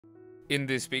In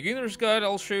this beginner's guide,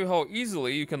 I'll show you how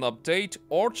easily you can update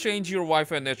or change your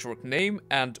Wi-Fi network name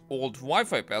and old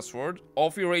Wi-Fi password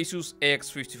of your ASUS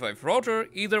AX55 router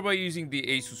either by using the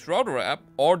ASUS Router app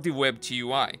or the web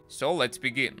GUI. So let's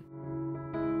begin.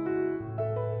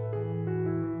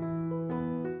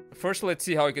 First, let's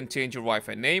see how you can change your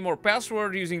Wi-Fi name or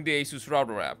password using the ASUS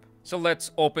Router app. So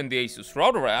let's open the ASUS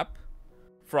Router app.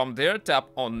 From there, tap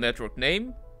on Network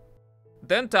Name,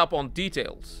 then tap on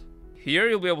Details. Here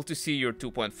you'll be able to see your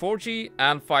 2.4G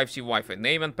and 5G Wi-Fi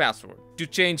name and password. To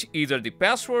change either the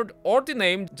password or the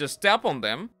name, just tap on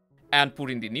them and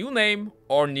put in the new name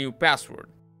or new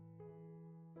password.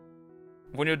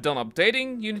 When you're done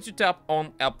updating, you need to tap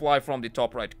on Apply from the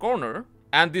top right corner,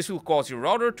 and this will cause your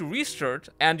router to restart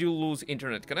and you'll lose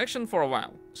internet connection for a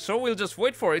while. So we'll just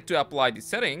wait for it to apply the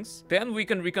settings, then we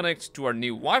can reconnect to our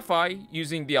new Wi-Fi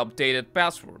using the updated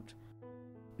password.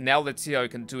 Now let's see how you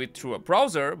can do it through a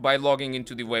browser by logging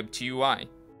into the web GUI.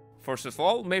 First of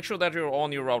all, make sure that you're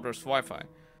on your router's Wi-Fi.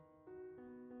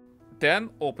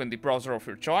 Then open the browser of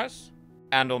your choice,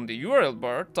 and on the URL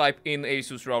bar, type in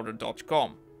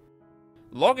asusrouter.com.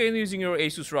 Log in using your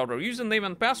ASUS Router username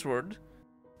and password,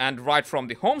 and right from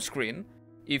the home screen,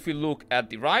 if you look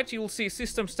at the right, you'll see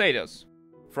System Status.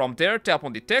 From there, tap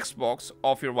on the text box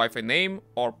of your Wi-Fi name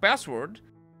or password,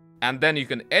 and then you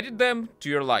can edit them to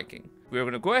your liking. We're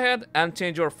going to go ahead and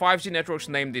change our 5G network's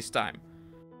name this time.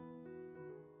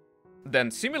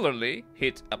 Then similarly,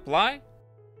 hit Apply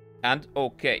and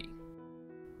OK.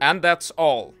 And that's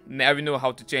all. Now you know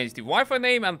how to change the Wi-Fi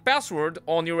name and password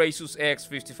on your ASUS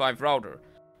AX55 router.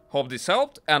 Hope this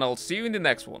helped, and I'll see you in the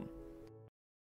next one.